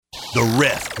The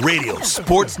Ref Radio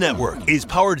Sports Network is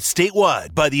powered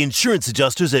statewide by the insurance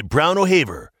adjusters at Brown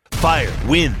O'Haver. Fire,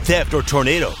 wind, theft, or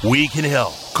tornado, we can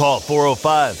help. Call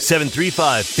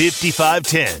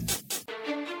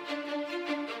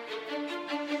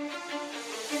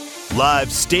 405-735-5510. Live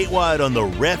statewide on the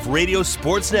Ref Radio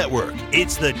Sports Network,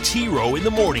 it's the T-Row in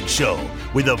the Morning Show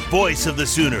with the voice of the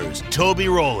Sooners, Toby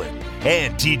Rowland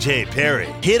and TJ Perry.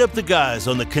 Hit up the guys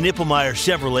on the Knippelmeyer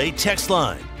Chevrolet text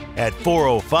line at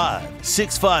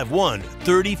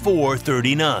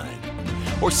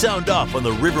 405-651-3439. Or sound off on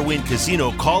the Riverwind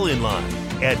Casino call-in line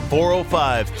at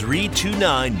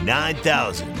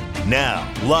 405-329-9000.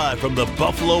 Now, live from the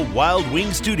Buffalo Wild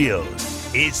Wing Studios,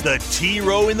 it's the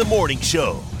T-Row in the Morning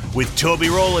Show with Toby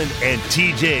Rowland and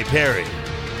TJ Perry.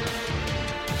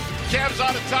 Cavs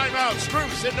out of timeout.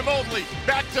 Strus into Mobley.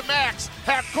 Back to Max.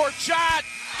 Half-court shot.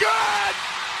 Good!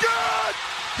 Good!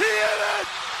 He hit it!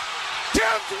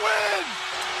 Cavs win!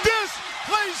 This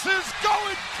place is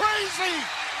going crazy!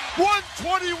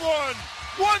 121,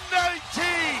 119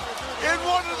 in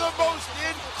one of the most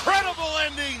incredible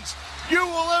endings you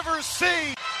will ever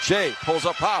see. Shea pulls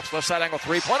up, pops, left side angle,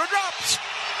 three-pointer drops.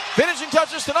 Finishing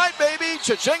touches tonight, baby.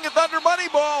 Cha-ching at Thunder money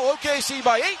ball. OKC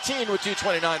by 18 with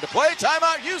 2:29 to play.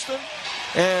 Timeout, Houston.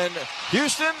 And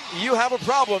Houston, you have a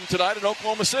problem tonight in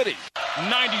Oklahoma City.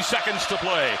 90 seconds to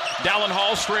play. Dallin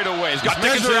Hall straight away. He's got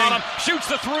Dickinson on him. Shoots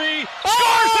the three.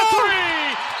 Scores the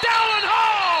three. Dallin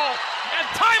Hall. And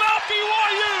timeout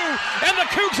BYU. And the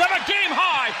Cougs have a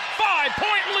game-high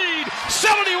 5-point lead.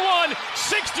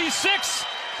 71-66.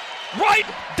 Right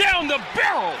down the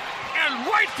barrel. And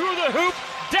right through the hoop.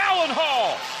 Dallin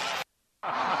Hall.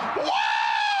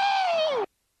 Woo!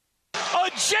 A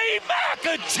J-Mac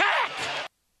attack.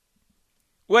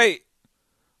 Wait.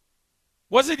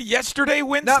 Was it yesterday,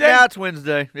 Wednesday? No, now it's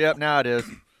Wednesday. Yep, now it is.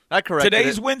 I corrected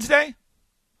Today's it. Wednesday?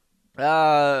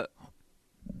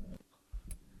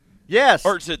 Yes.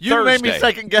 Or is it you made me Thursday?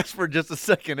 second guess for just a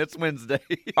second. It's Wednesday.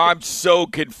 I'm so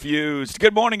confused.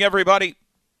 Good morning, everybody.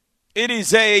 It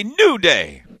is a new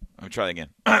day. Let me try that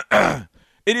again.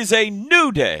 It is a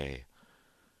new day.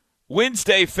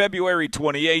 Wednesday, February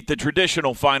 28th, the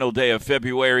traditional final day of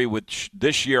February, which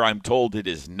this year I'm told it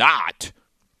is not.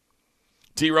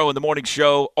 T-Row in the Morning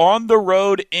Show on the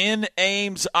road in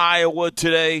Ames, Iowa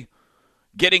today,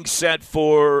 getting set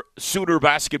for Sooner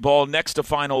basketball, next to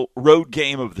final road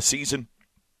game of the season.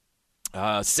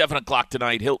 7 o'clock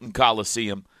tonight, Hilton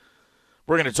Coliseum.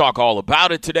 We're going to talk all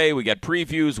about it today. We got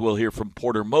previews. We'll hear from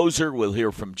Porter Moser. We'll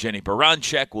hear from Jenny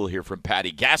Baranczyk. We'll hear from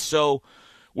Patty Gasso.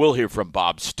 We'll hear from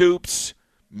Bob Stoops.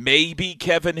 Maybe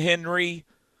Kevin Henry.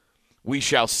 We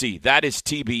shall see. That is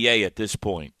TBA at this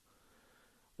point.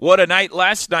 What a night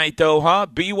last night, though, huh?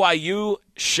 BYU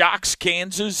shocks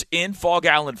Kansas in Fog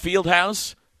Allen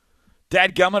Fieldhouse.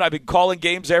 Dadgummit, I've been calling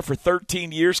games there for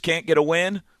 13 years, can't get a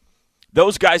win.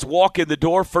 Those guys walk in the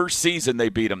door, first season they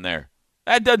beat them there.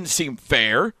 That doesn't seem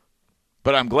fair,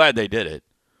 but I'm glad they did it.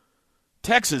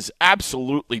 Texas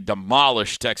absolutely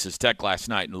demolished Texas Tech last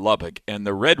night in Lubbock, and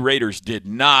the Red Raiders did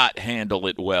not handle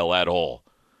it well at all.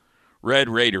 Red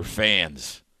Raider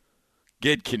fans,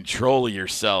 get control of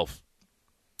yourself.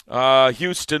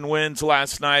 Houston wins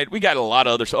last night. We got a lot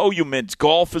of others. OU men's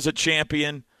golf is a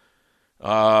champion.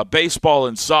 Baseball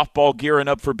and softball gearing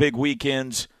up for big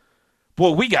weekends. Boy,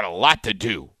 we got a lot to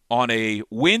do on a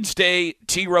Wednesday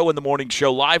T-Row in the Morning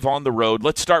Show live on the road.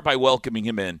 Let's start by welcoming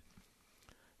him in.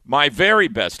 My very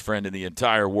best friend in the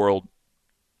entire world,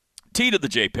 T to the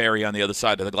J Perry on the other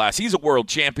side of the glass. He's a world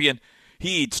champion.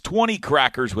 He eats 20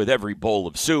 crackers with every bowl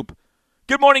of soup.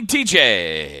 Good morning,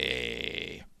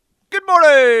 TJ. Good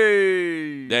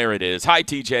morning. There it is. Hi,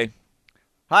 TJ.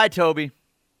 Hi, Toby.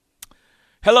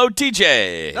 Hello,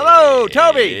 TJ. Hello,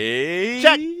 Toby.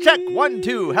 Check, 1,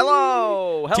 2.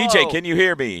 Hello. TJ, can you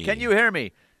hear me? Can you hear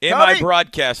me? Am Toby? I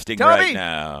broadcasting Toby? right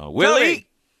now? Willie? Toby?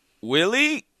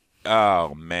 Willie?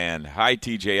 Oh, man. Hi,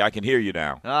 TJ. I can hear you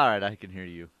now. All right, I can hear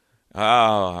you.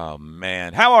 Oh,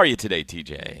 man. How are you today,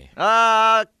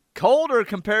 TJ? Colder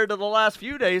compared to the last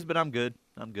few days, but I'm good.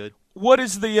 What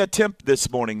is the temp this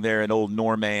morning there in old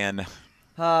Norman?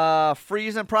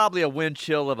 Freezing, probably a wind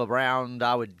chill of around,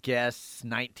 I would guess,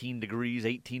 19 degrees,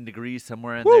 18 degrees,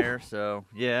 somewhere in there. So,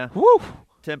 yeah. Woo.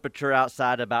 Temperature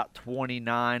outside about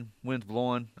 29. Wind's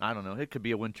blowing. I don't know. It could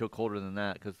be a wind chill colder than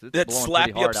that because it's That blowing slap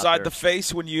pretty you hard out upside there. the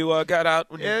face when you got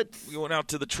out, when you went out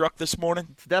to the truck this morning?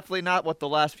 It's definitely not what the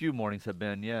last few mornings have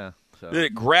been, yeah. So. Did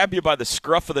it grab you by the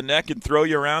scruff of the neck and throw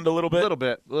you around a little bit? A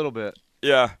little bit.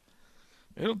 Yeah.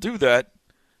 It'll do that.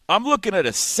 I'm looking at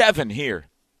a 7 here.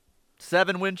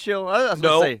 7 wind chill? I was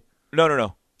No. gonna say,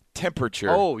 No. temperature.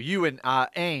 Oh, you and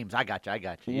Ames. I got you.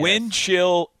 Yes. Wind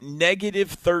chill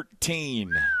 -13.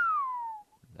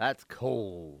 That's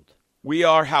cold. We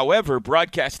are, however,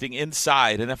 broadcasting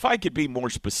inside. And if I could be more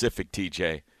specific,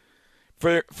 TJ,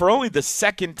 for only the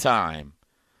second time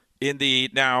in the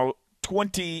now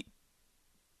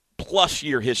 20-plus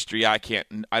year history, I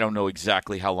don't know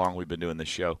exactly how long we've been doing this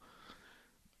show.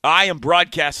 I am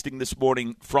broadcasting this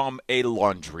morning from a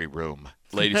laundry room,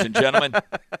 ladies and gentlemen.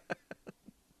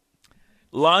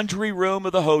 Laundry room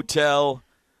of the hotel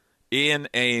in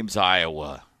Ames,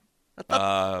 Iowa.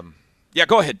 Yeah,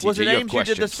 go ahead, TJ. Was it you have Ames you did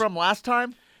this questions. from last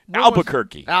time?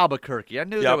 Albuquerque. Albuquerque. I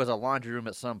knew Yep. there was a laundry room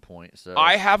at some point. So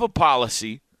I have a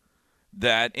policy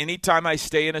that anytime I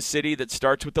stay in a city that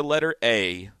starts with the letter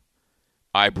A,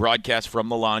 I broadcast from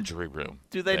the laundry room.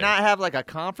 do they there. not have like a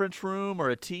conference room or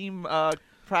a team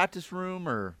practice room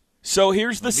or So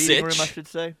here's the meeting room, I sitch. should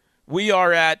say? We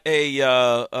are at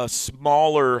a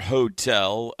smaller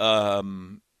hotel.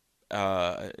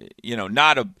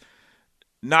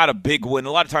 Not a big one.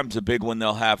 A lot of times, a big one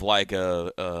they'll have like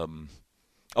a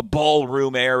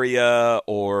ballroom area,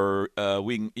 or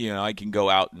I can go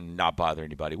out and not bother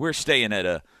anybody. We're staying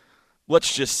at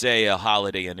let's just say a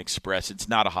Holiday Inn Express. It's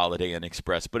not a Holiday Inn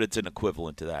Express, but it's an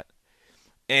equivalent to that.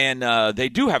 And they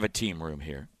do have a team room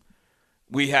here.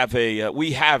 We have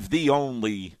the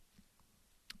only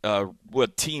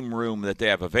team room that they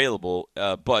have available,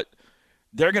 but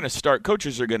they're going to start.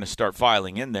 Coaches are going to start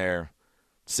filing in there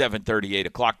 7:30, 8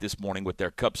 o'clock this morning with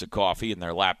their cups of coffee and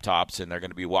their laptops, and they're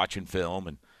going to be watching film.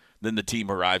 And then the team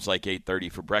arrives like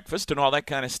 8:30 for breakfast and all that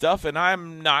kind of stuff. And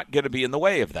I'm not going to be in the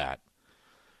way of that.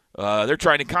 They're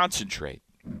trying to concentrate,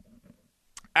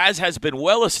 as has been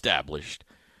well established.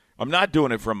 I'm not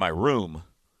doing it from my room.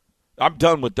 I'm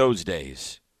done with those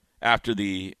days after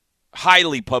the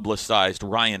highly publicized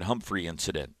Ryan Humphrey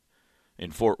incident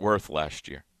in Fort Worth last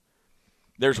year.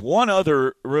 There's one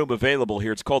other room available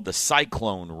here. It's called the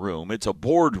Cyclone Room. It's a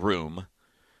board room.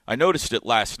 I noticed it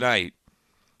last night,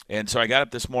 and so I got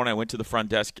up this morning. I went to the front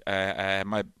desk. I had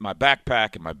my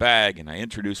backpack and my bag, and I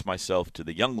introduced myself to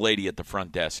the young lady at the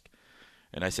front desk.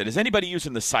 And I said, is anybody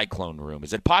using the Cyclone Room?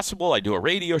 Is it possible I do a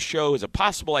radio show? Is it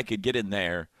possible I could get in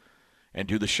there and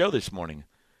do the show this morning?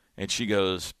 And she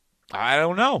goes, I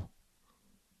don't know.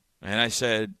 And I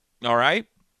said, all right.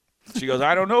 She goes,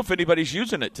 I don't know if anybody's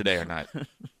using it today or not.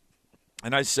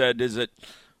 And I said,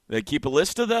 they keep a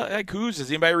list of who's? Has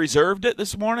anybody reserved it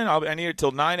this morning? I need it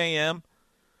till 9 a.m.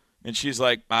 And she's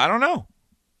like, I don't know.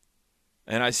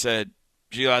 And I said,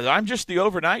 she goes, I'm just the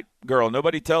overnight girl.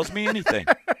 Nobody tells me anything.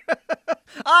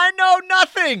 I know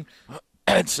nothing.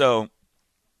 And so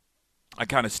I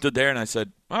kind of stood there and I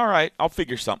said, all right, I'll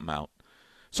figure something out.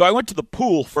 So I went to the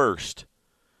pool first,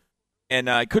 and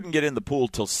I couldn't get in the pool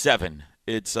till 7.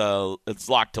 It's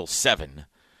locked till 7.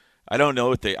 I don't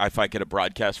know if I could have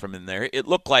broadcast from in there. It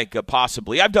looked like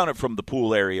possibly. I've done it from the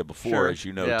pool area before, Sure. as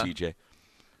you know, Yeah. TJ.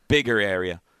 Bigger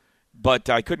area. But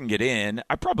I couldn't get in.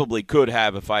 I probably could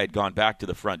have if I had gone back to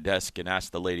the front desk and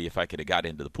asked the lady if I could have got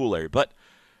into the pool area. But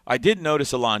I did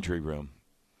notice a laundry room.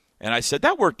 And I said,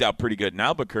 that worked out pretty good in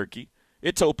Albuquerque.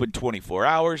 It's open 24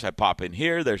 hours. I pop in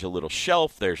here. There's a little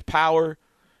shelf. There's power.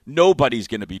 Nobody's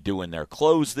going to be doing their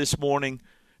clothes this morning.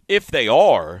 If they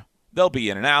are, they'll be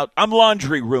in and out. I'm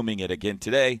laundry rooming it again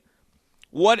today.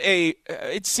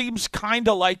 It seems kind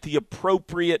of like the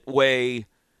appropriate way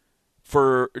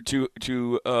for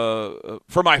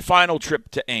my final trip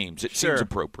to Ames. It Sure. seems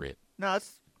appropriate. No,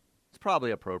 it's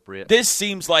probably appropriate. This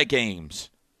seems like Ames.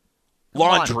 Come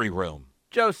on. Laundry room.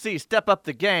 Joe C., step up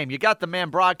the game. You got the man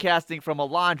broadcasting from a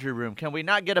laundry room. Can we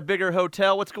not get a bigger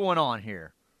hotel? What's going on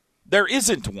here? There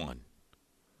isn't one.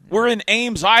 We're in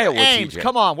Ames, Iowa, Ames, TJ.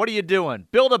 come on. What are you doing?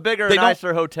 Build a bigger,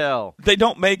 nicer hotel. They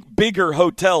don't make bigger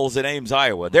hotels in Ames,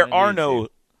 Iowa. There are no.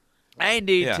 I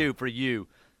need Yeah. to for you.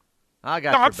 I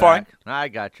got No, your I'm fine. back. I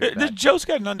got your back. Joe's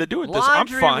got nothing to do with this. I'm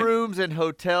Laundry fine. rooms and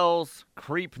hotels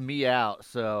creep me out.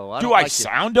 So Do I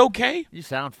sound okay? You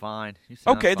sound fine. You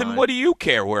sound Okay, fine. then what do you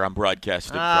care where I'm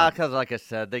broadcasting from? Because like I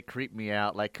said, they creep me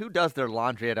out. Like, who does their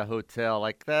laundry at a hotel?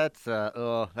 Like, that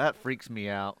freaks me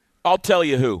out. I'll tell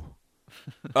you who.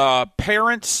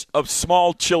 Parents of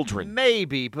small children.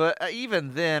 Maybe, but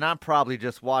even then, I'm probably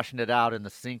just washing it out in the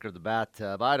sink or the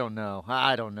bathtub. I don't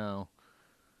know.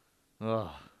 Ugh,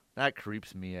 that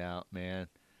creeps me out, man.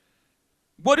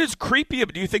 What is creepy?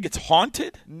 Do you think it's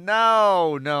haunted?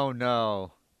 No.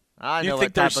 I You know think what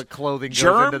type there's of clothing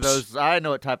germs? goes into those. I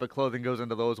know what type of clothing goes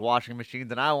into those washing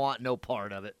machines, and I want no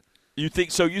part of it. You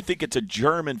think so? You think it's a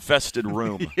germ-infested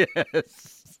room?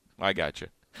 Yes. I got you.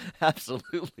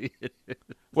 Absolutely.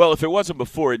 Well, if it wasn't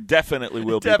before, it definitely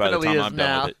will be by the Definitely time is I'm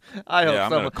now. done with it. I hope I'm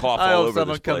going to cough I all hope over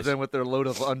someone this comes place. in with their load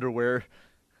of underwear,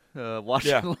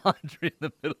 washing Yeah. laundry in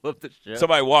the middle of the show.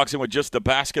 Somebody walks in with just a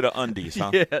basket of undies,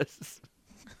 huh? Yes.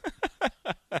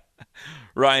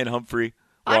 Ryan Humphrey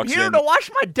I'm walks here in. to wash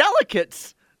my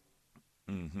delicates.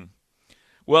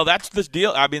 Well, that's the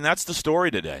deal. I mean, that's the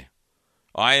story today.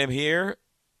 I am here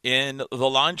in the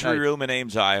laundry room in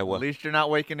Ames, Iowa. At least you're not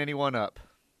waking anyone up.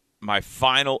 My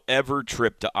final ever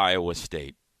trip to Iowa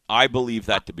State. I believe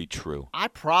that to be true. I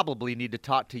probably need to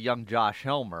talk to young Josh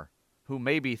Helmer, who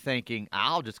may be thinking,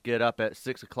 I'll just get up at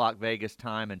 6 o'clock Vegas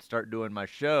time and start doing my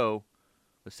show.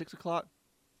 Was 6 o'clock?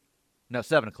 No,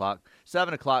 7 o'clock.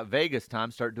 7 o'clock Vegas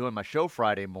time, start doing my show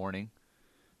Friday morning.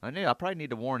 I probably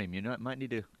need to warn him. You know, I might need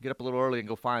to get up a little early and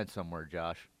go find somewhere,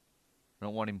 Josh. I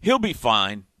don't want him. He'll be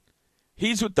fine.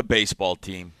 He's with the baseball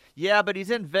team. Yeah, but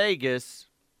he's in Vegas.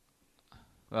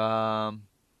 What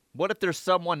if there's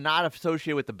someone not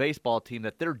associated with the baseball team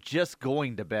that they're just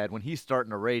going to bed when he's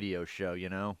starting a radio show, you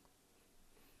know?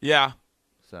 Yeah,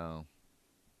 So,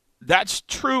 that's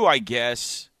true, I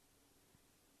guess.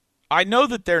 I know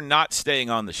that they're not staying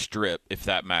on the Strip, if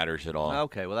that matters at all.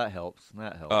 okay, well, that helps.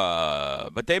 That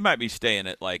helps. But they might be staying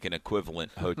at like an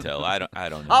equivalent hotel. I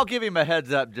don't know. I'll give him a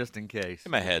heads up just in case. Give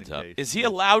him a heads Just in up. case. Is he a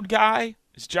loud guy?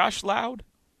 Is Josh loud?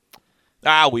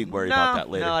 We can worry about that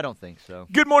later. No, I don't think so.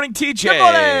 Good morning, TJ. Good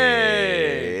morning.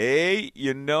 Hey,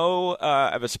 I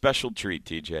have a special treat,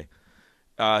 TJ.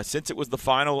 Since it was the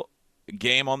final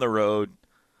game on the road,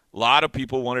 a lot of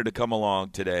people wanted to come along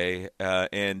today,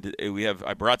 and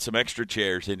I brought some extra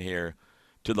chairs in here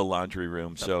to the laundry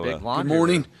room. So Big Good laundry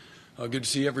morning. room. Good to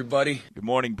see everybody. good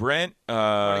morning, Brent.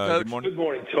 Coach. Good morning. Good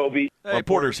morning, Toby. Well,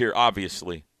 Porter's here,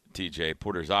 obviously. TJ,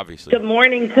 Porter's obviously. Good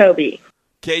morning, Toby.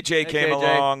 KJ came KJ.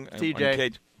 along.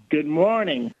 TJ. Good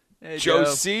morning. Hey, Joe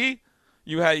Joe. C.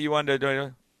 You wanted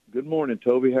to. Good morning,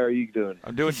 Toby. How are you doing?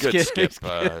 I'm doing good, Skip.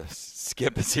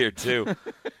 Skip is here too.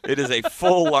 It is a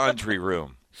full laundry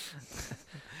room.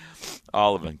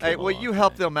 All of them. Hey, came will along you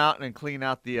help today. them out and clean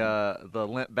out the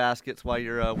lint baskets while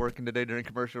you're working today during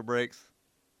commercial breaks?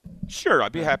 Sure,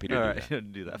 I'd be happy to All do right,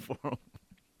 that. do that for them.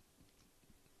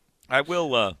 I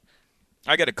will.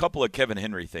 I got a couple of Kevin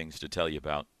Henry things to tell you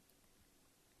about.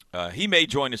 He may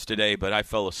join us today, but I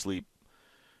fell asleep.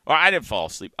 Well, I didn't fall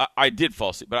asleep. I did fall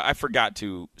asleep, but I forgot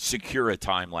to secure a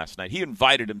time last night. He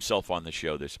invited himself on the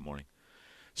show this morning.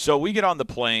 So we get on the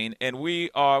plane, and we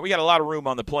got a lot of room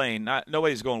on the plane.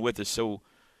 Nobody's going with us, so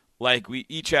like we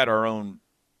each had our own.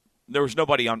 There was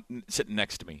nobody sitting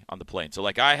next to me on the plane. So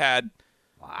like I had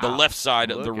the left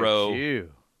side of the Look at row,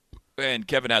 you. and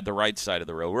Kevin had the right side of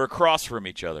the row. We're across from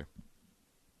each other,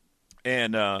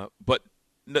 and but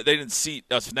they didn't seat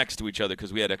us next to each other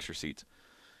because we had extra seats.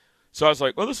 So I was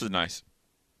like, well, this is nice.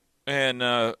 And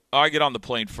I get on the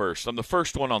plane first. I'm the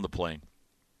first one on the plane.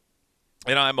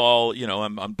 And I'm all,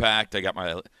 I'm packed. I got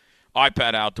my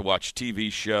iPad out to watch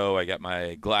TV show. I got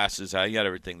my glasses. I got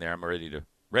everything there. I'm ready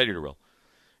to roll.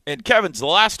 And Kevin's the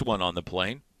last one on the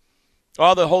plane.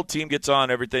 The whole team gets on,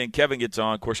 everything. Kevin gets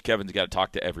on. Of course, Kevin's got to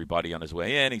talk to everybody on his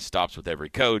way in. He stops with every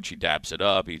coach. He daps it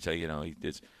up.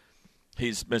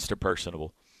 He's Mr.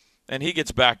 Personable. And he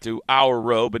gets back to our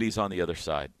row, but he's on the other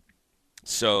side.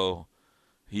 So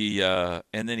he and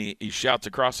then he shouts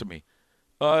across at me,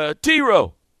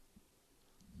 T-Row,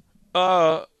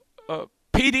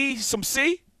 PD, some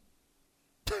C?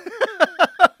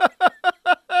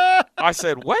 I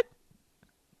said, what?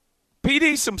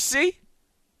 PD, some C?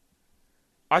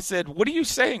 I said, what are you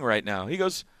saying right now? He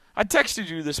goes, I texted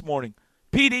you this morning.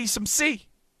 PD, some C.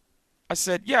 I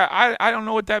said, yeah, I don't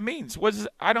know what that means.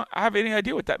 I don't have any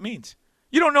idea what that means.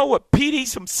 You don't know what PD,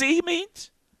 some C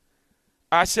means?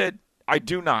 I said, I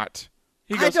do not.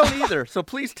 He goes, I don't either, so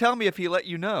please tell me if he let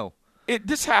you know.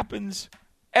 This happens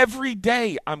every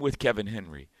day I'm with Kevin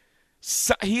Henry.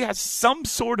 So, he has some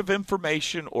sort of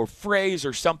information or phrase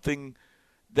or something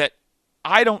that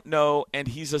I don't know, and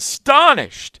he's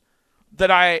astonished that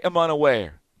I am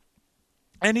unaware.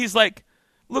 And he's like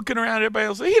looking around at everybody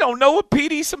else. He don't know what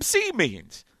PD some C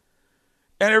means.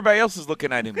 And everybody else is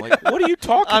looking at him like, what are you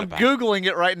talking I'm about? Googling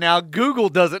it right now. Google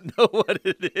doesn't know what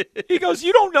it is. He goes,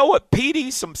 you don't know what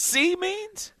PD some C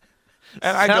means?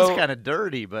 And I Sounds go, kind of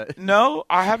dirty, but no,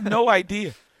 I have no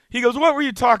idea. He goes, what were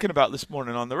you talking about this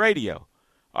morning on the radio?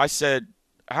 I said,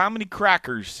 how many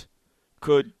crackers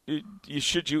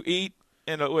should you eat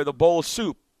with a bowl of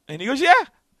soup? And he goes, yeah,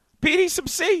 PD some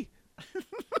C.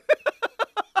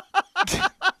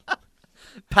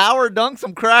 power dunk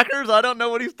some crackers? I don't know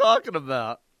what he's talking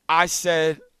about. I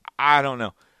said, I don't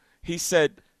know. He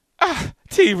said,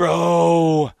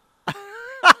 T-Row.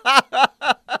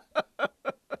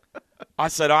 I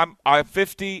said, I'm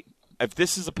 50. If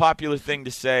this is a popular thing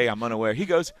to say, I'm unaware. He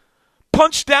goes,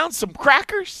 punch down some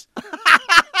crackers?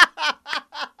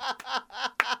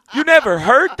 You never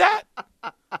heard that?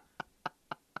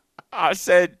 I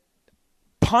said,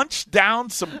 punch down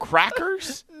some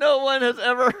crackers? No one has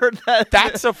ever heard that.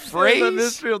 That's a phrase? In the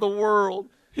history of the world.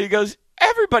 He goes,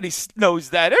 everybody knows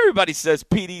that. Everybody says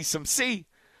PD some C.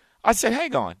 I said,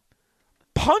 hang on.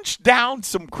 Punch down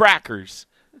some crackers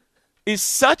is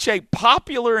such a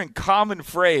popular and common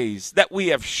phrase that we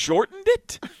have shortened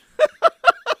it?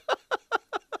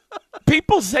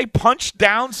 People say punch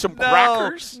down some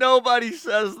crackers? Nobody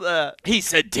says that. He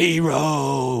said,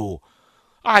 T-Row,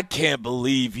 I can't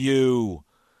believe you.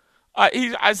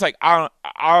 I was like,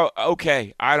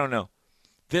 okay, I don't know.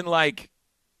 Then, like,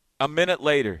 a minute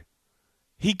later,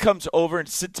 he comes over and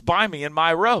sits by me in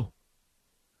my row.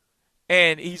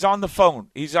 And he's on the phone.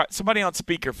 He's somebody on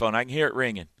speakerphone. I can hear it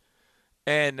ringing.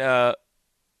 And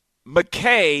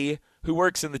McKay, who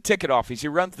works in the ticket office, he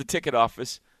runs the ticket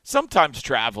office, sometimes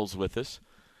travels with us.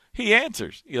 He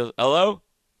answers. He goes, hello?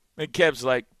 And Kev's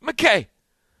like, McKay,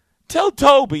 tell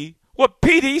Toby what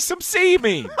PD some C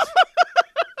means.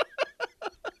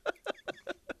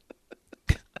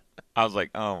 I was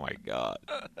like, oh, my God.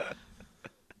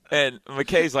 And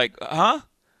McKay's like, huh?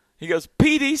 He goes,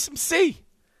 PD some C.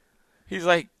 He's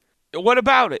like, what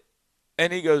about it?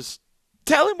 And he goes,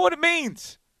 tell him what it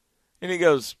means. And he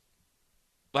goes,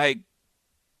 like,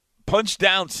 punch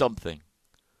down something.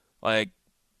 Like,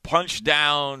 punch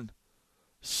down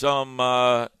some,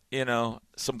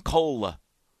 some cola.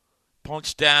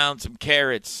 Punch down some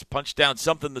carrots. Punch down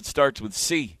something that starts with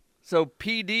C. So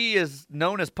PD is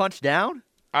known as punch down?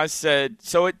 I said,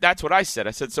 that's what I said.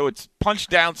 I said, so it's punch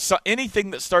down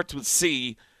anything that starts with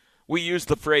C. We use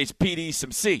the phrase PD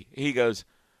some C. He goes,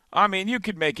 I mean, you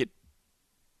could make it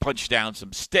punch down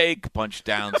some steak, punch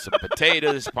down some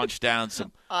potatoes, punch down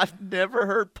some. I've never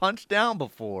heard punch down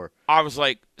before. I was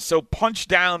like, so punch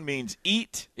down means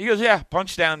eat? He goes, yeah,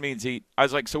 punch down means eat. I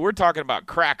was like, so we're talking about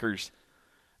crackers.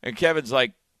 And Kevin's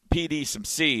like, PD some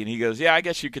C. And he goes, yeah, I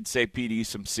guess you could say PD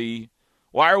some C.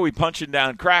 Why are we punching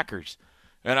down crackers?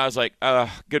 And I was like,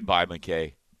 goodbye,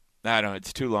 McKay. I don't know,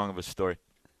 it's too long of a story.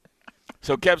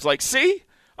 So Kev's like, see?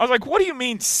 I was like, what do you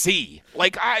mean see?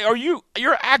 Like,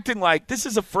 you're acting like this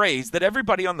is a phrase that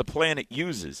everybody on the planet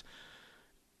uses.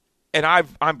 And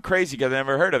I'm crazy because I've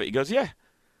never heard of it. He goes, yeah.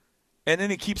 And then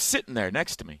he keeps sitting there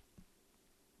next to me.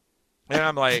 And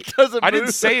I'm like, I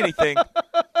didn't say anything.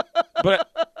 But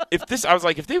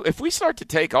if we start to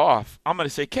take off, I'm going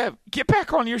to say, Kev, get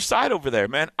back on your side over there,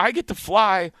 man. I get to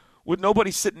fly with nobody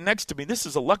sitting next to me. This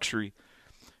is a luxury.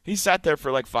 He sat there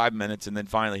for like 5 minutes, and then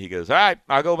finally he goes, all right,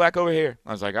 I'll go back over here.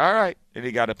 I was like, all right. And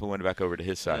he got up and went back over to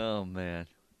his side. Oh, man.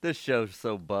 This show's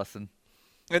so bussin'.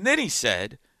 And then he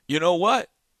said, you know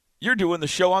what? You're doing the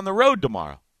show on the road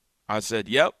tomorrow. I said,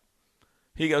 yep.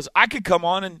 He goes, I could come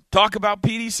on and talk about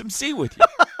PD some C with you.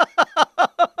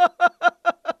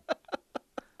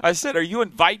 I said, are you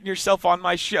inviting yourself on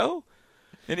my show?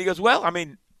 And he goes, well, I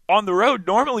mean, on the road,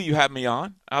 normally you have me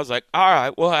on. I was like, all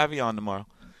right, we'll have you on tomorrow.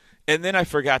 And then I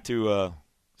forgot to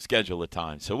schedule a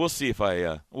time. So we'll see if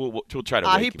we'll try to wake him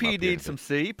up. He PD'd some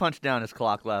C. He punched down his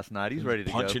clock last night. He's ready to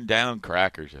go. Punching down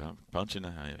crackers.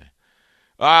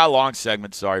 Long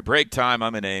segment, sorry. Break time.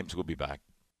 I'm in Ames. We'll be back.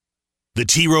 The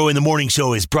T-Row in the Morning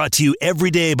Show is brought to you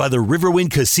every day by the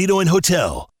Riverwind Casino and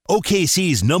Hotel,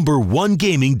 OKC's #1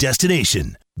 gaming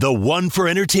destination. The one for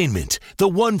entertainment, the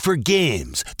one for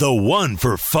games, the one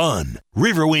for fun.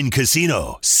 Riverwind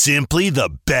Casino, simply the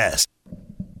best.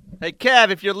 Hey, Kev,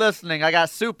 if you're listening, I got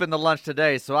soup in the lunch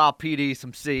today, so I'll PD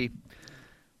some C.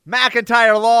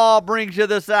 McIntyre Law brings you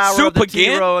this hour soup of the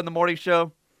again? T-Row in the Morning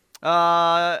Show.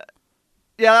 Yeah,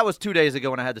 that was 2 days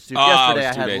ago when I had the soup. Yesterday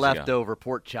I had leftover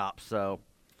pork chops, so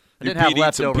I didn't have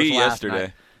leftovers last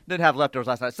night. Didn't have leftovers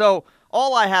last night. So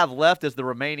all I have left is the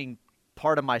remaining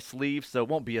part of my sleeve, so it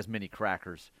won't be as many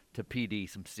crackers to PD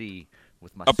some C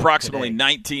with my approximately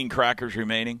 19 crackers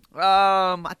remaining.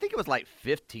 I think it was like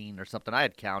 15 or something. I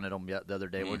had counted them the other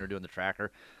day when we were doing the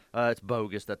tracker. It's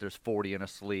bogus that there's 40 in a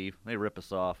sleeve. They rip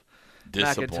us off.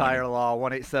 McIntyre Law,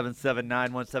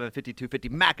 1-877-917-5250,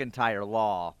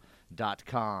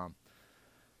 McIntyreLaw.com.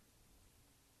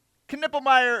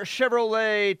 Knippelmeyer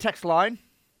Chevrolet text line.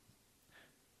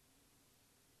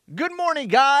 Good morning,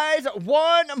 guys.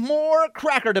 One more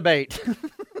cracker debate.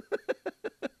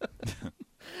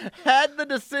 Had the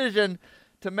decision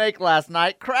to make last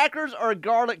night. Crackers or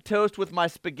garlic toast with my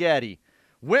spaghetti.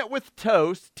 Went with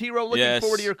toast. T-Row looking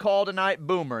forward to your call tonight.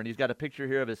 Boomer. And he's got a picture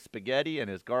here of his spaghetti and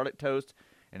his garlic toast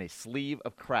and a sleeve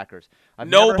of crackers. I've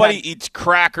never Nobody had- eats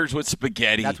crackers with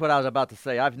spaghetti. That's what I was about to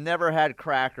say. I've never had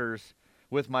crackers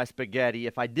with my spaghetti.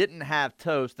 If I didn't have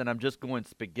toast and I'm just going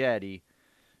spaghetti,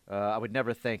 I would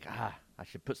never think, I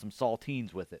should put some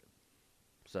saltines with it.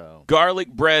 So Garlic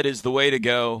bread is the way to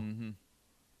go.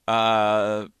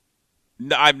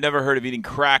 No, I've never heard of eating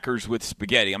crackers with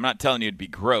spaghetti. I'm not telling you it'd be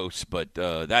gross, but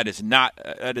that is not.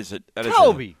 That is a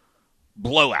Toby,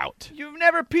 blowout. you've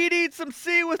never PD'd some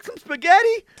C with some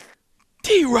spaghetti?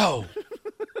 T-Row,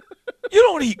 you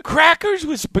don't eat crackers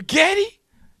with spaghetti?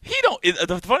 He don't.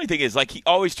 The funny thing is, like, he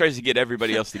always tries to get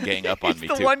everybody else to gang up on me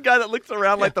He's too. the one guy that looks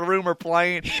around like the room are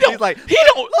playing. He don't. He's like, he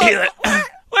don't.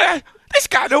 Well, this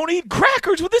guy don't eat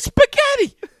crackers with his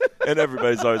spaghetti. And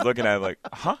everybody's always looking at him like,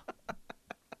 huh?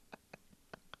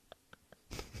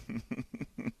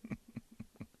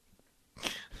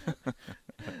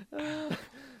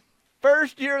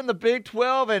 First year in the Big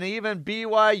 12, and even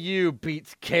BYU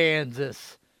beats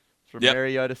Kansas. From Yep.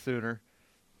 Mariota Sooner.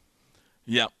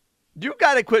 Yep. You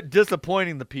got to quit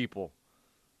disappointing the people.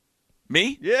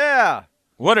 Me? Yeah.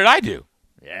 What did I do?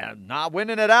 Yeah, not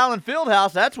winning at Allen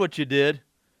Fieldhouse, that's what you did.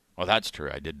 Well, that's true.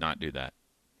 I did not do that.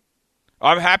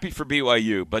 I'm happy for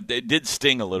BYU, but it did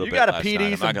sting a little You bit got to last night. PD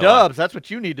I'm some not gonna lie. dubs. That's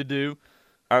what you need to do.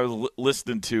 I was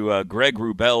listening to Greg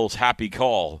Wrubell's Happy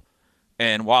Call,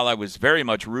 and while I was very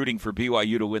much rooting for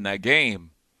BYU to win that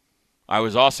game, I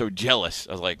was also jealous.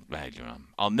 I was like,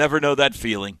 I'll never know that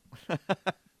feeling.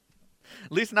 At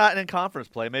least not in conference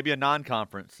play. Maybe a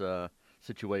non-conference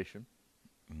situation.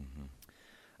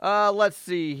 Let's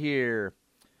see here.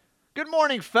 Good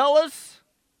morning, fellas.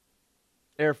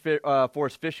 Air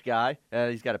Force Fish Guy.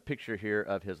 He's got a picture here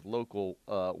of his local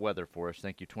weather for us.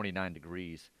 Thank you, 29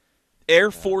 degrees.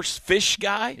 Air Force Fish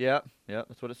Guy? Yeah,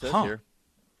 that's what it says Huh. here.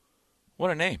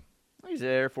 What a name. He's an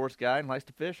Air Force guy and likes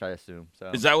to fish, I assume.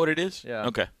 So. Is that what it is? Yeah.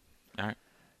 Okay. All right.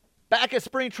 Back at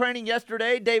spring training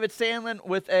yesterday, David Sandlin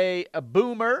with a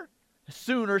Boomer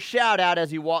Sooner shout-out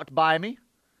as he walked by me.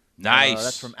 Nice.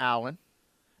 That's from Allen.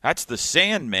 That's the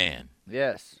Sandman.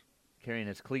 Yes. Carrying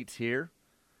his cleats here.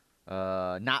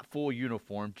 Not full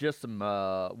uniform, just some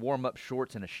warm-up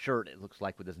shorts and a shirt, it looks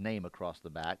like, with his name across the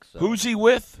back. So. Who's he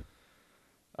with?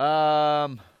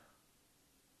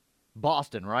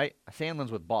 Boston, right?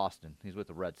 Sandlin's with Boston. He's with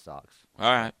the Red Sox.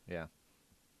 All right. Yeah.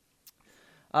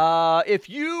 If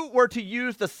you were to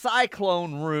use the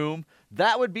Cyclone Room,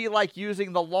 that would be like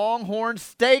using the Longhorn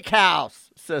Steakhouse,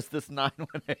 says this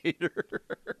 918er.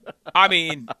 I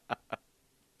mean,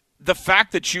 the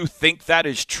fact that you think that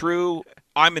is true,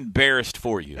 I'm embarrassed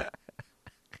for you.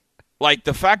 Like,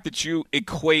 the fact that you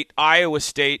equate Iowa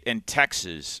State and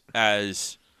Texas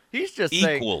as He's just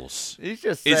equals saying, he's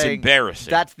just is saying embarrassing.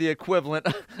 That's the equivalent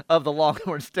of the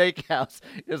Longhorn Steakhouse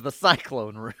is the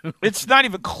Cyclone Room. It's not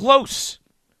even close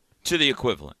to the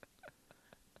equivalent.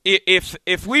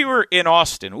 If we were in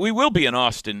Austin, we will be in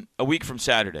Austin a week from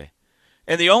Saturday,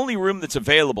 and the only room that's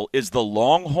available is the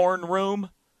Longhorn Room,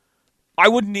 I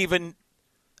wouldn't even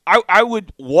 – I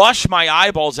would wash my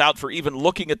eyeballs out for even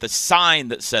looking at the sign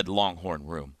that said Longhorn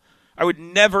Room. I would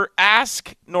never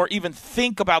ask nor even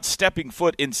think about stepping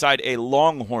foot inside a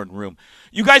Longhorn Room.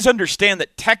 You guys understand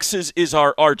that Texas is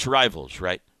our arch rivals,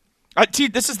 right?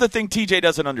 This is the thing TJ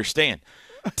doesn't understand.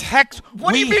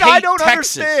 What do you we mean? hate I don't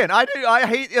Texas. understand. I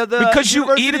hate the Because you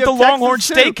University eat at of the Longhorn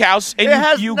Texas, too. Steakhouse It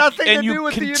has and you nothing to do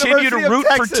with the continue to University of root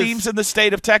for Texas. teams in the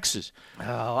state of Texas.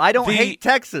 Oh, I don't hate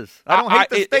Texas. I don't hate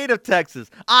the it- state of Texas.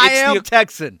 I am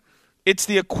Texan. It's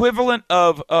the equivalent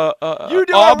of You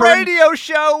do Auburn. a radio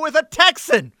show with a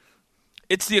Texan.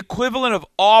 It's the equivalent of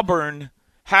Auburn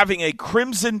having a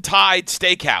Crimson Tide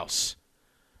Steakhouse.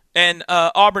 And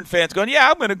Auburn fans going, yeah,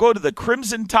 I'm going to go to the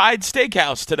Crimson Tide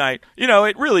Steakhouse tonight. You know,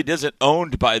 it really isn't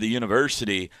owned by the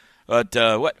university. But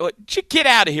get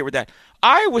out of here with that.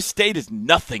 Iowa State is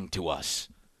nothing to us.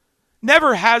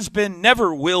 Never has been,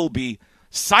 never will be.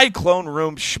 Cyclone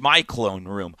Room, Schmyclone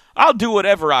Room. I'll do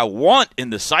whatever I want in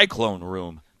the Cyclone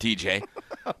Room, TJ.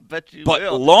 I bet you But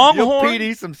will. Longhorn, You'll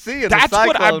PD some C in that's the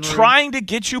what I'm Cyclone Room. trying to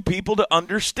get you people to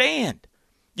understand.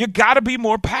 You got to be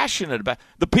more passionate about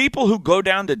the people who go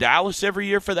down to Dallas every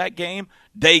year for that game.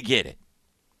 They get it.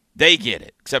 They get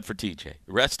it, except for TJ.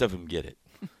 The rest of them get it.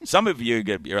 Some of you,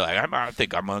 you're like, I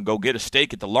think I'm going to go get a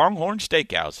steak at the Longhorn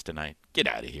Steakhouse tonight. Get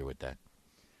out of here with that.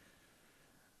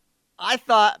 I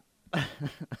thought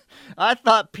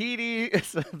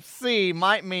PDC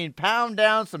might mean pound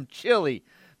down some chili,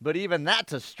 but even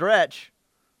that's a stretch.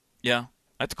 Yeah,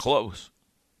 that's close.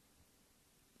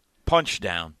 Punch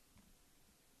down.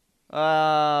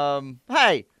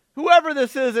 Hey, whoever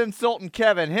this is insulting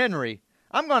Kevin Henry,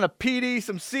 I'm going to PD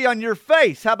some C on your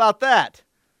face. How about that?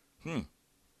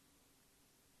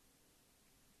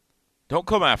 Don't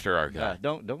come after our guy.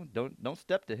 Don't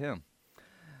step to him.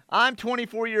 I'm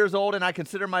 24 years old, and I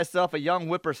consider myself a young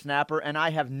whippersnapper, and I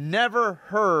have never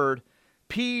heard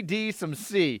PD some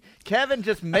C. Kevin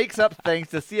just makes up things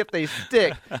to see if they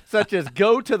stick, such as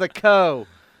go to the co.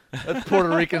 That's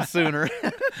Puerto Rican Sooner.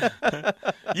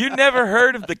 You never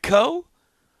heard of the co?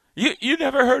 You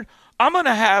never heard? I'm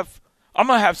gonna have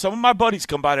some of my buddies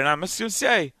come by, and I'm just gonna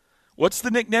say, what's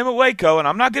the nickname of Waco? And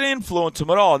I'm not gonna influence them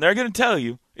at all, and they're gonna tell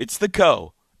you it's the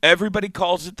co. Everybody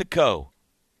calls it the co.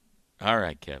 All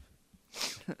right, Kev.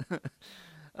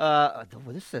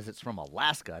 This says it's from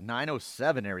Alaska,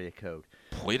 907 area code.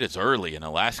 Boy, it is early in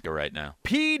Alaska right now.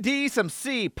 PD some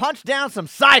C. Punch down some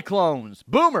Cyclones.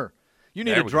 Boomer. You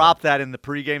need to drop that in the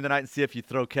pregame tonight and see if you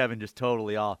throw Kevin just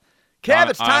totally off. Kev,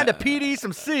 it's time to PD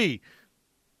some C.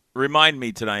 Remind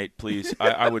me tonight, please.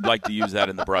 I would like to use that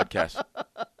in the broadcast.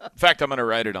 In fact, I'm going to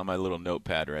write it on my little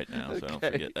notepad right now, so I don't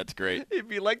forget. That's great. He'd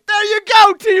be like, there you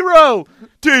go, T-Row.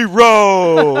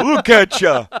 T-Row, look at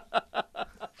ya.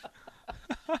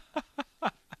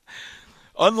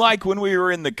 Unlike when we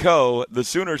were in the co, the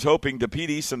Sooners hoping to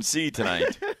PD some C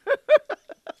tonight.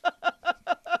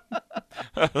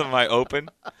 Am I open?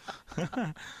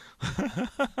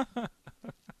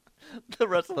 The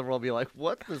rest of the world will be like,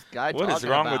 what's this guy talking about? What is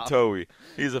wrong with Toby?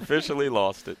 He's officially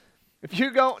lost it. If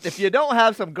you don't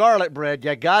have some garlic bread,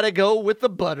 you got to go with the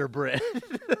butter bread.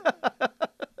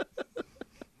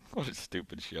 What a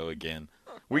stupid show again.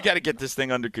 We got to get this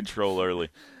thing under control early.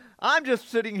 I'm just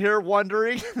sitting here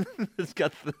wondering, it's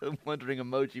got the wondering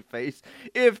emoji face,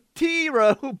 if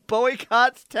T-Row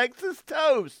boycotts Texas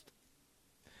toast.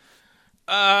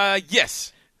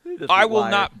 Yes. I will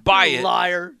not buy it.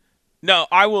 Liar. No,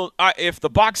 I will. If the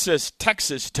box says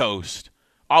Texas toast,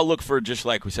 I'll look for just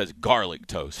like it says garlic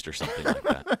toast or something like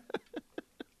that.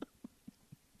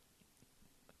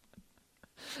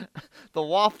 The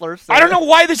Waffler said, I don't know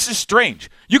why this is strange.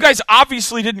 You guys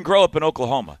obviously didn't grow up in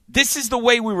Oklahoma. This is the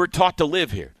way we were taught to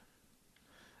live here.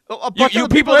 You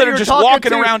people that are just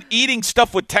walking around eating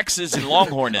stuff with Texas and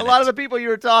Longhorn in it. A lot of the people you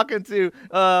were talking to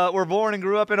were born and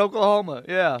grew up in Oklahoma.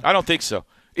 Yeah. I don't think so.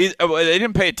 They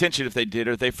didn't pay attention if they did,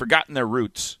 or they've forgotten their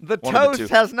roots. The toast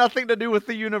has nothing to do with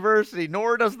the university,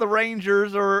 nor does the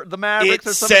Rangers or the Mavericks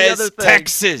or some of the other things. It says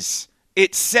Texas.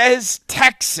 It says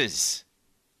Texas.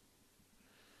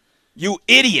 You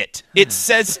idiot. It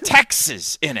says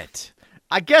Texas in it.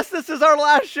 I guess this is our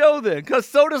last show then, because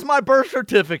so does my birth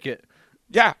certificate.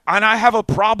 Yeah, and I have a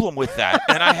problem with that,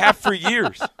 and I have for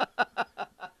years.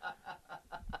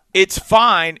 It's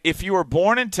fine if you were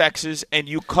born in Texas and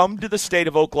you come to the state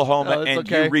of Oklahoma and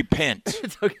you repent.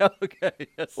 It's okay.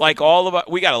 Yes. Like all of us,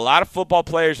 we got a lot of football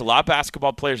players, a lot of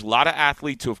basketball players, a lot of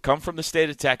athletes who have come from the state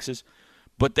of Texas,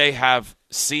 but they have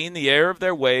seen the error of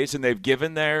their ways and they've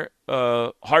given their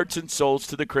hearts and souls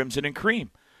to the Crimson and Cream.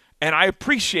 And I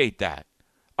appreciate that.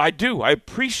 I do. I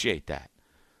appreciate that.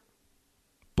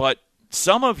 But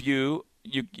some of you,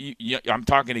 I'm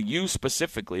talking to you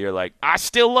specifically, you're like, I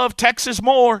still love Texas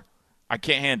more. I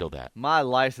can't handle that. My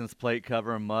license plate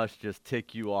cover must just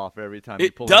tick you off every time you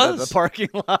pull into the parking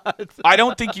lot. I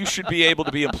don't think you should be able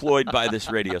to be employed by this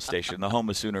radio station, the home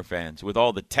of Sooner fans, with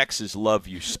all the Texas love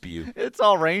you spew. It's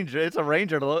all Ranger. It's a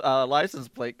Ranger license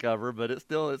plate cover, but it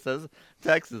says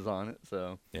Texas on it.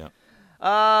 So yeah.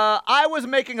 I was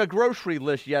making a grocery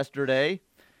list yesterday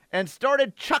and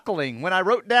started chuckling when I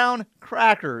wrote down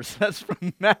crackers. That's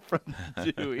from Matt from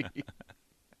Dewey.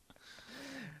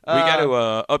 We got to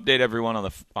update everyone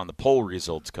on the poll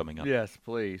results coming up. Yes,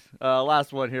 please.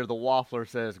 Last one here. The Waffler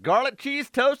says, garlic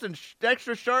cheese toast and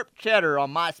extra sharp cheddar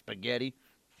on my spaghetti.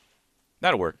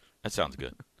 That'll work. That sounds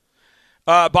good.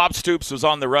 Bob Stoops was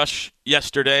on the rush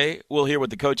yesterday. We'll hear what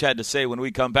the coach had to say when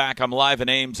we come back. I'm live in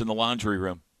Ames in the laundry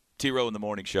room. T-Row in the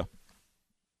Morning Show.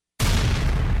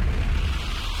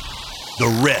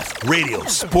 The Ref Radio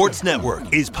Sports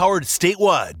Network is powered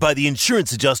statewide by the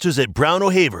insurance adjusters at Brown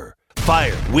O'Haver.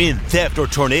 Fire, wind, theft, or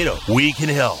tornado, we can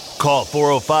help. Call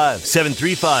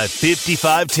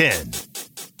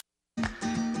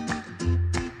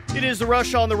 405-735-5510. It is the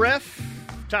Rush on the Ref.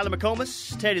 Tyler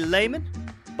McComas, Teddy Lehman,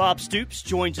 Bob Stoops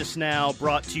joins us now,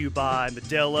 brought to you by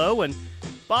Modelo. And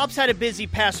Bob's had a busy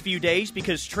past few days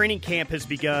because training camp has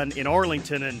begun in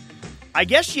Arlington. And I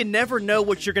guess you never know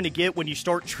what you're going to get when you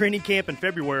start training camp in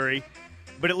February.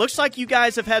 But it looks like you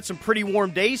guys have had some pretty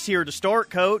warm days here to start,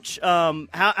 Coach.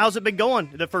 How's it been going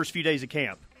the first few days of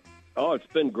camp? Oh, it's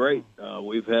been great.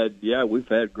 We've had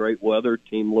great weather.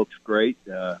 Team looks great.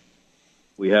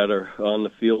 We had her on the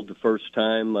field the first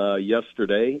time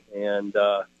yesterday and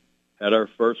had our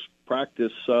first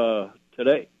practice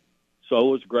today. So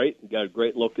it was great. We got a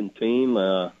great-looking team.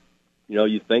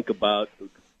 You think about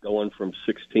going from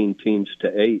 16 teams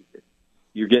to 8.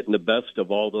 You're getting the best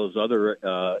of all those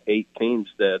other 8 teams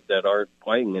that aren't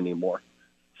playing anymore.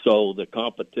 So the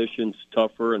competition's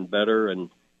tougher and better, and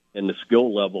the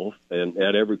skill level and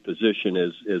at every position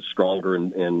is stronger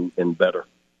and better.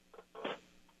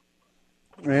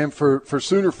 And for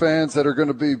Sooner fans that are going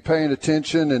to be paying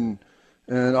attention and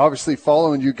obviously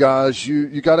following you guys,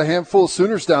 you got a handful of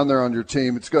Sooners down there on your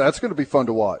team. That's going to be fun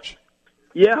to watch.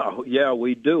 Yeah,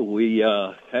 we do. We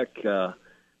got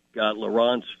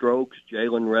LaRon Strokes,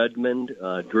 Jalen Redmond,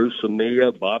 Drew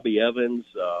Samia, Bobby Evans,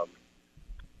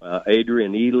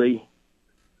 Adrian Ely.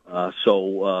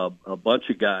 So a bunch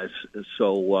of guys.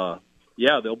 So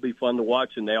they'll be fun to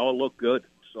watch, and they all look good.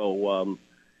 So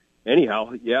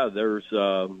anyhow, there's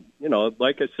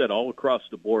like I said, all across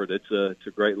the board, it's a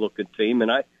great looking team,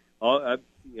 and I'm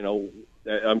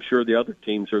sure the other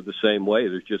teams are the same way.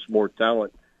 There's just more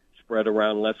talent spread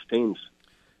around less teams.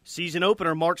 Season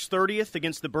opener March 30th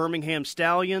against the Birmingham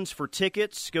Stallions. For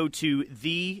tickets, go to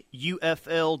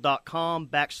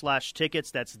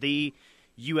theufl.com/tickets. That's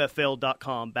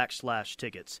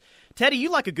theufl.com/tickets. Teddy, you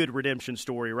like a good redemption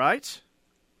story, right?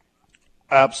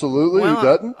 Absolutely. Well, who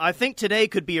doesn't? I think today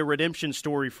could be a redemption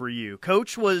story for you.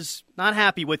 Coach was not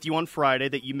happy with you on Friday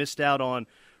that you missed out on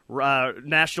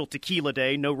National Tequila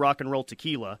Day, no rock and roll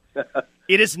tequila.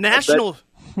 It is National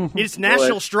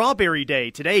Strawberry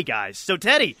Day today, guys. So,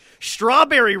 Teddy,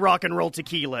 strawberry rock and roll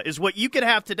tequila is what you could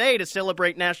have today to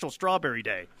celebrate National Strawberry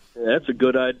Day. That's a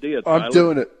good idea,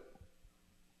 Tyler.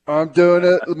 I'm doing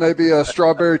it. Maybe a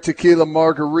strawberry tequila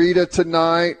margarita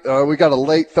tonight. We got a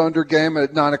late Thunder game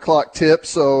at 9:00 tip,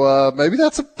 so maybe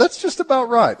that's just about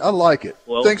right. I like it.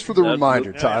 Well, thanks for the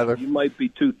reminder, Tyler. You might be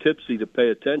too tipsy to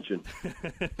pay attention.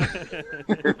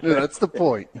 That's the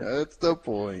point.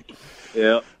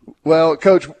 Yeah. Well,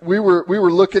 Coach, we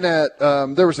were looking at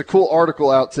there was a cool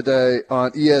article out today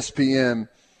on ESPN.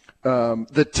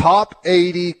 The top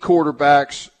 80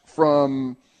 quarterbacks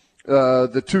from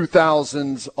the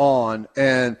 2000s on,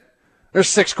 and there's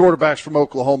 6 quarterbacks from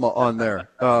Oklahoma on there.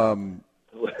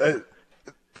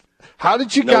 How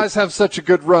did you guys have such a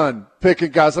good run picking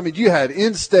guys? I mean, you had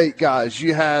in-state guys,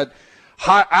 you had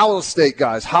out-of-state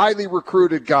guys, highly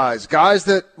recruited guys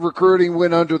that recruiting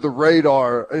went under the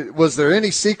radar. Was there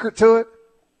any secret to it?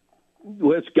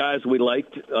 Well, it's guys we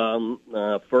liked,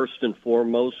 first and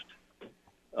foremost.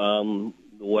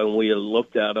 When we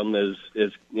looked at them as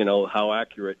how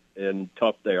accurate and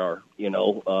tough they are,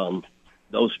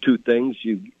 those two things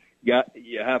you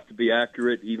have to be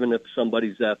accurate, even if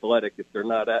somebody's athletic. If they're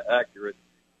not accurate,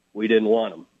 we didn't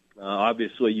want them.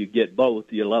 Obviously, you get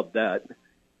both. You love that,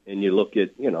 and you look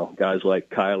at guys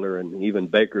like Kyler and even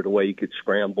Baker, the way he could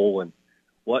scramble and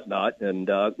whatnot. And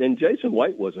Jason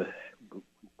White was a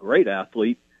great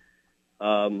athlete.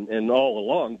 And all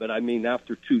along, but I mean,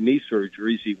 after 2 knee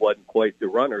surgeries, he wasn't quite the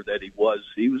runner that he was.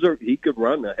 He could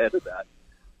run ahead of that.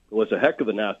 He was a heck of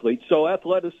an athlete. So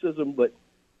athleticism, but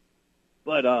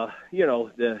the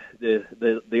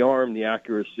arm, the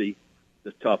accuracy,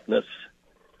 the toughness,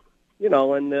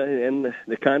 and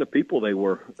the kind of people they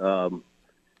were.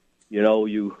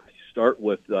 You start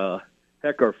with our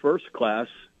first class.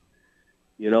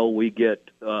 We get.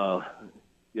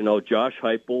 Josh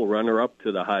Heupel, runner-up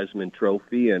to the Heisman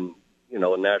Trophy and,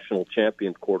 a national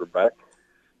champion quarterback.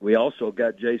 We also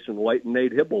got Jason White and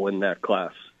Nate Hibble in that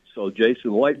class. So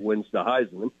Jason White wins the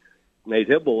Heisman. Nate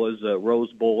Hibble is a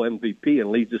Rose Bowl MVP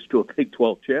and leads us to a Big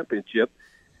 12 championship.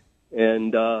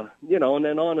 And, and then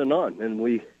on and on. And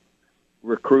we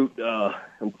recruit,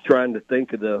 I'm trying to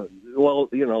think of the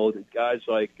guys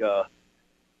like,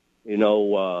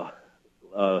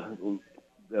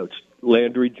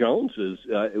 Landry Jones is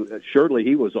surely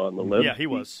he was on the list. Yeah, he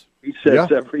was. He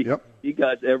sets he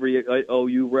got every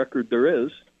OU record there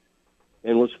is,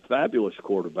 and was a fabulous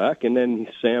quarterback. And then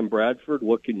Sam Bradford.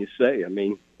 What can you say? I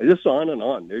mean, just on and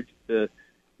on.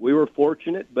 We were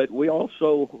fortunate, but we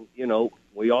also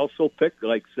picked,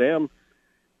 like Sam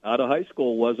out of high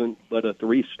school wasn't but a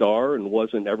 3-star,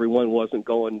 and everyone wasn't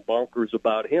going bonkers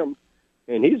about him.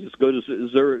 And he's as good as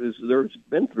there's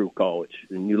been through college.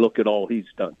 And you look at all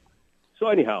he's done. So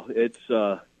anyhow, it's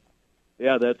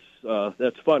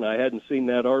that's fun. I hadn't seen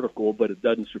that article, but it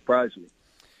doesn't surprise me.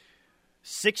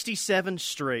 67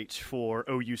 straight for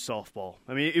OU softball.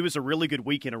 I mean, it was a really good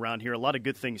weekend around here. A lot of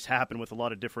good things happened with a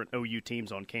lot of different OU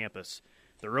teams on campus.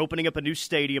 They're opening up a new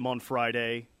stadium on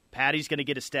Friday. Patty's going to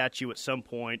get a statue at some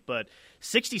point, but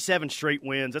 67 straight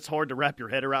wins, that's hard to wrap your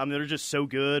head around. I mean, they're just so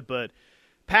good, but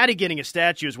Patty getting a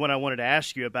statue is what I wanted to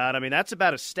ask you about. I mean, that's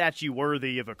about as statue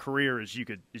worthy of a career as you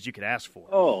could ask for.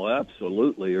 Oh,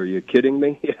 absolutely. Are you kidding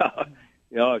me? Yeah.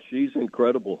 Yeah, she's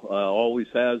incredible. Always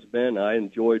has been. I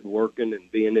enjoyed working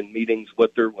and being in meetings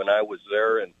with her when I was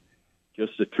there, and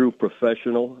just a true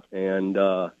professional. And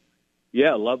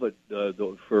yeah, love it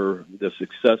for the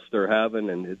success they're having.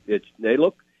 And they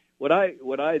look. What I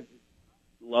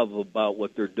love about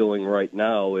what they're doing right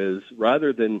now is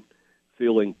rather than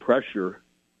feeling pressure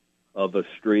of a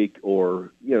streak,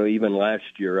 or even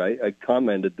last year, I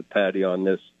commented to Patty on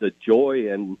this. The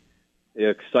joy and the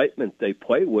excitement they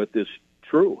play with is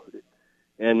true,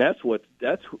 and that's what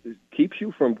keeps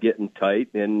you from getting tight,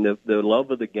 and the love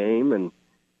of the game, and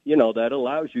that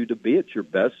allows you to be at your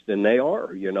best, and they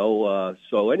are.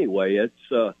 So anyway, it's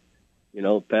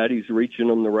Patty's reaching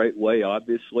them the right way,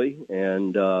 obviously,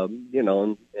 and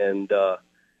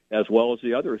as well as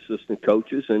the other assistant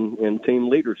coaches and team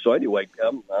leaders. So anyway,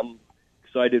 I'm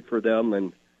excited for them,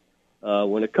 and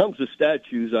when it comes to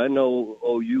statues, I know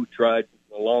OU tried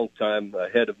a long time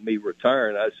ahead of me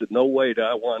retiring. I said, no way do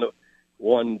I want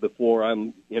one before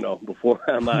I'm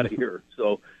out of here.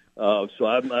 So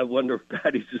I wonder if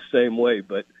Patty's the same way,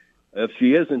 but if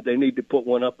she isn't, they need to put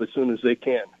one up as soon as they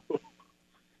can.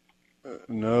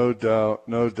 No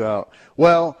doubt.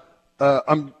 Well,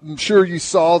 I'm sure you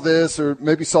saw this or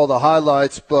maybe saw the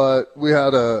highlights, but we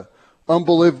had a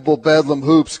unbelievable Bedlam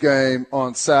Hoops game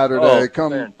on Saturday.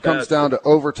 Comes down to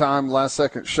overtime,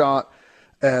 last-second shot.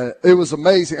 It was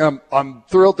amazing. I'm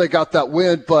thrilled they got that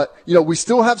win, but, we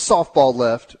still have softball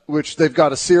left, which they've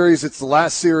got a series. It's the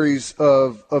last series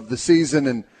of the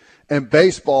season and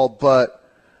baseball, but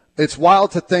it's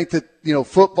wild to think that,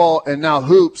 football and now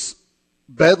hoops,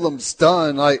 Bedlam's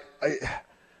done.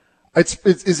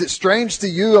 Is it strange to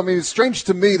you? I mean, it's strange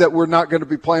to me that we're not going to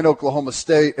be playing Oklahoma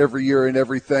State every year and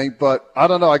everything, but I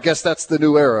don't know. I guess that's the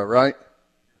new era, right?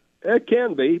 It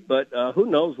can be, but who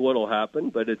knows what will happen?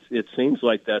 But it seems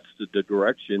like that's the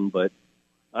direction. But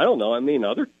I don't know. I mean,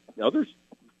 other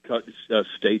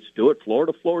states do it.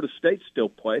 Florida State still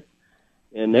play,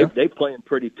 and they play in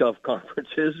pretty tough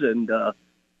conferences. And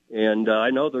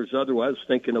I know there's other. I was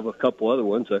thinking of a couple other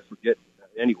ones. I forget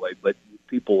anyway, but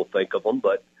people will think of them.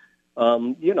 But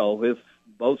if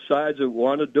both sides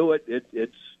want to do it,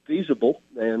 it's feasible,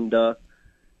 and so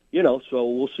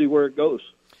we'll see where it goes.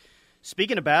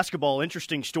 Speaking of basketball,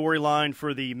 interesting storyline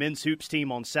for the men's hoops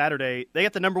team on Saturday. They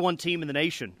got the number one team in the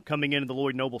nation coming into the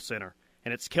Lloyd Noble Center,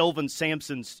 and it's Kelvin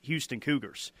Sampson's Houston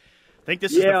Cougars. I think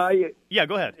this is yeah,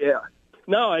 go ahead. Yeah.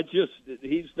 No,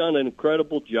 he's done an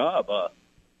incredible job. I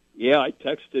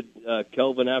texted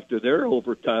Kelvin after their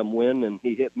overtime win, and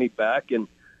he hit me back, and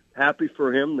happy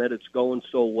for him that it's going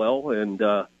so well. And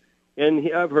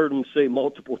I've heard him say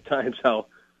multiple times how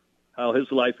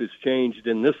his life has changed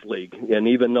in this league. And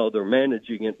even though they're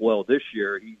managing it well this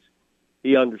year,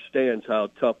 he understands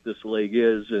how tough this league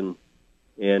is, and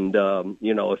in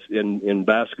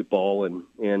basketball, and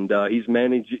he's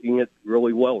managing it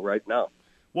really well right now.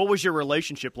 What was your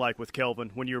relationship like with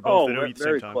Kelvin when you were both at OU at the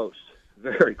same time?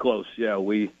 Very close. Yeah,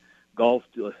 we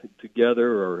golfed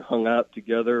together or hung out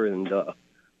together, and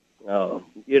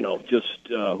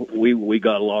we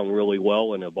got along really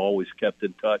well and have always kept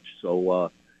in touch.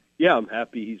 So I'm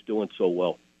happy he's doing so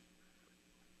well.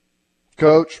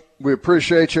 Coach, we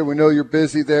appreciate you. We know you're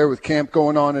busy there with camp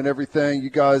going on and everything.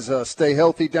 You guys stay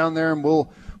healthy down there, and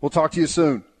we'll talk to you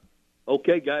soon.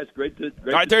 Okay, guys. Great. All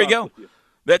right, there you go.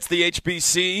 That's the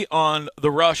HBC on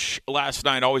The Rush last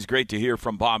night. Always great to hear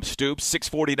from Bob Stoops.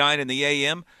 6:49 in the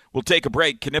a.m. We'll take a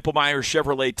break. Knippelmeyer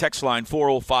Chevrolet text line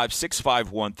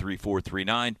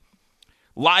 405-651-3439.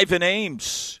 Live in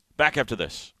Ames. Back after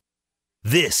this.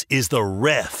 This is the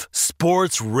Ref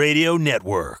Sports Radio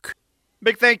Network.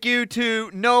 Big thank you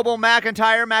to Noble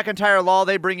McIntyre Law.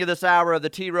 They bring you this hour of the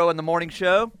T-Row in the Morning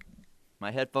Show. My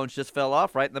headphones just fell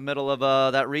off right in the middle of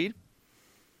that read.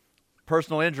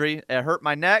 Personal injury. It hurt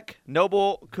my neck.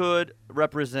 Noble could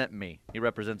represent me. He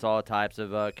represents all types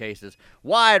of cases.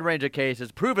 Wide range of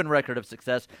cases. Proven record of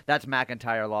success. That's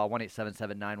McIntyre Law,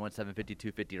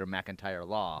 1-877-917-5250 or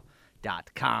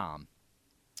McIntyreLaw.com.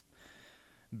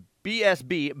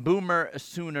 BSB, Boomer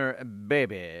Sooner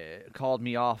Baby, called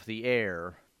me off the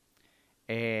air,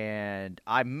 and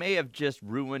I may have just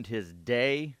ruined his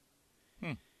day.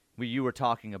 You were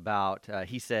talking about,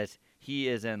 he says he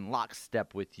is in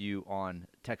lockstep with you on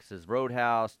Texas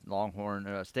Roadhouse, Longhorn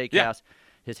Steakhouse. Yeah.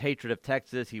 His hatred of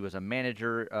Texas. He was a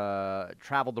manager,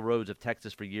 traveled the roads of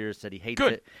Texas for years, said he hates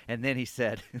it. And then he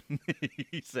said,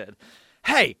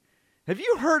 hey, have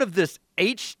you heard of this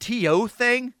HTO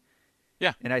thing?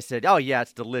 Yeah. And I said, oh, yeah,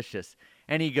 it's delicious.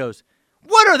 And he goes,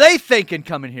 what are they thinking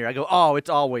coming here? I go, oh, it's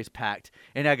always packed.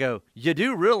 And I go, you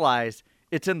do realize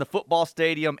It's in the football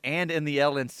stadium and in the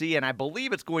LNC, and I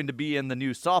believe it's going to be in the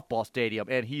new softball stadium.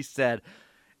 And he said,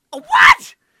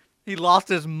 what? He lost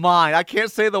his mind. I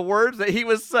can't say the words that he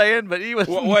was saying, but he was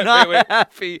not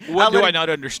happy. What do I not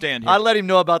understand here? I let him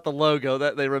know about the logo,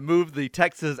 that they removed the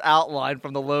Texas outline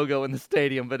from the logo in the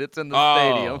stadium, but it's in the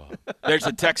stadium. There's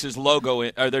a Texas logo,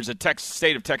 or there's a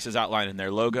state of Texas outline in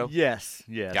their logo? Yes.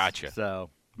 Gotcha.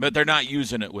 But they're not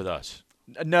using it with us.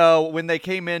 No, when they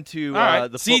came into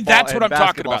the football that's what and I'm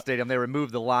talking about. Stadium, they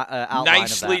removed the outline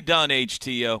Nicely of that. done,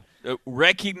 HTO.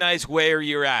 Recognize where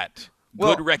you're at.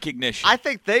 Good recognition. I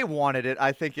think they wanted it.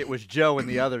 I think it was Joe and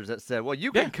the others that said, well,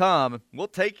 you can come. We'll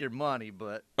take your money,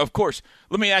 but. Of course.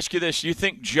 Let me ask you this. You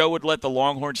think Joe would let the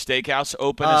Longhorn Steakhouse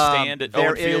open a stand at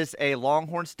Owen Field? There is a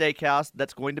Longhorn Steakhouse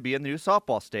that's going to be in the new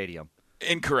softball stadium.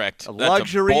 Incorrect. A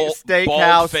luxury steakhouse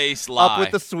bold-faced lie. Up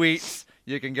with the suites.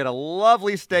 You can get a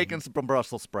lovely steak and some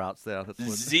Brussels sprouts. Yeah, that's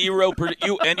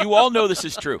 0%. And you all know this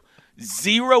is true.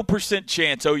 0%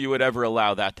 chance OU would ever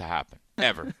allow that to happen.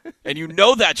 Ever. And you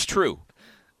know that's true.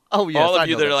 Oh, yes. All of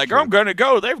you that are like, true. I'm going to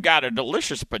go. They've got a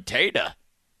delicious potato.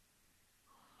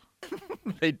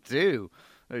 They do.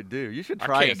 You should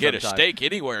try it. I can't get a steak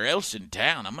anywhere else in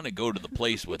town. I'm going to go to the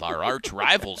place with our arch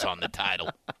rivals on the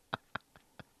title.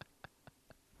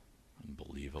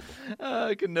 Unbelievable.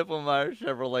 Knippelmeyer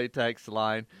Chevrolet text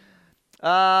line.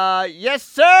 Yes,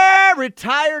 sir.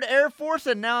 Retired Air Force,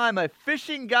 and now I'm a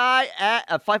fishing guide at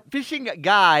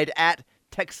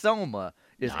Texoma.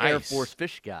 Is nice. Air Force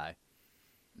fish guy.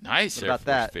 Nice. What about Air Force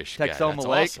that? Fish Texoma guy.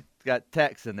 Lake. Awesome. It's got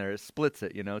Tex in there. It splits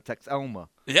it. Texoma.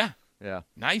 Yeah. Yeah.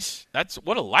 Nice. That's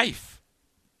what a life.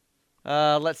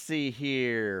 Let's see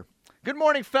here. Good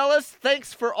morning, fellas.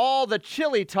 Thanks for all the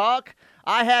chili talk.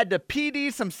 I had to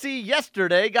PD some C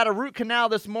yesterday. Got a root canal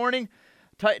this morning.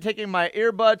 Taking my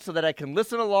earbuds so that I can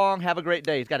listen along. Have a great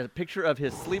day. He's got a picture of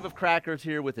his sleeve of crackers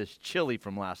here with his chili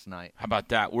from last night. How about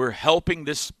that? We're helping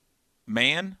this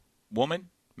man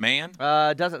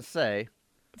doesn't say.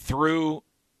 Through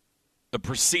a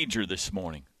procedure this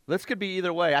morning. This could be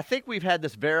either way. I think we've had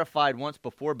this verified once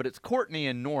before, but it's Courtney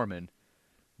and Norman.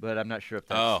 But I'm not sure if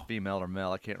that's female or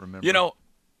male. I can't remember. You know,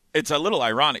 it's a little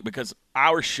ironic because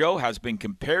our show has been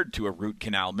compared to a root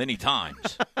canal many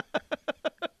times.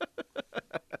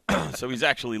 So he's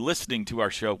actually listening to our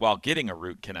show while getting a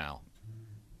root canal.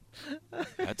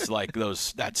 That's like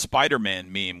that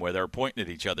Spider-Man meme where they're pointing at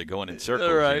each other going in circles.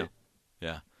 All right. You know?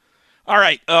 Yeah. All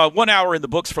right. 1 hour in the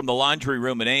books from the Laundry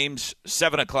Room in Ames.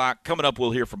 7 o'clock. Coming up,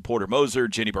 we'll hear from Porter Moser,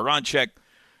 Jenny Baranczyk.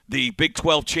 The Big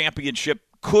 12 championship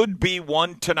could be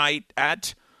won tonight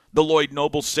at the Lloyd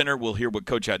Noble Center. We'll hear what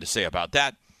Coach had to say about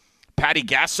that. Patty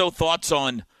Gasso, thoughts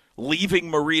on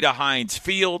leaving Marita Hines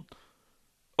Field.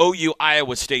 OU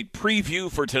Iowa State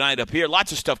preview for tonight up here.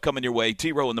 Lots of stuff coming your way.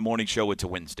 T-Row in the Morning Show. It's a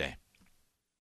Wednesday.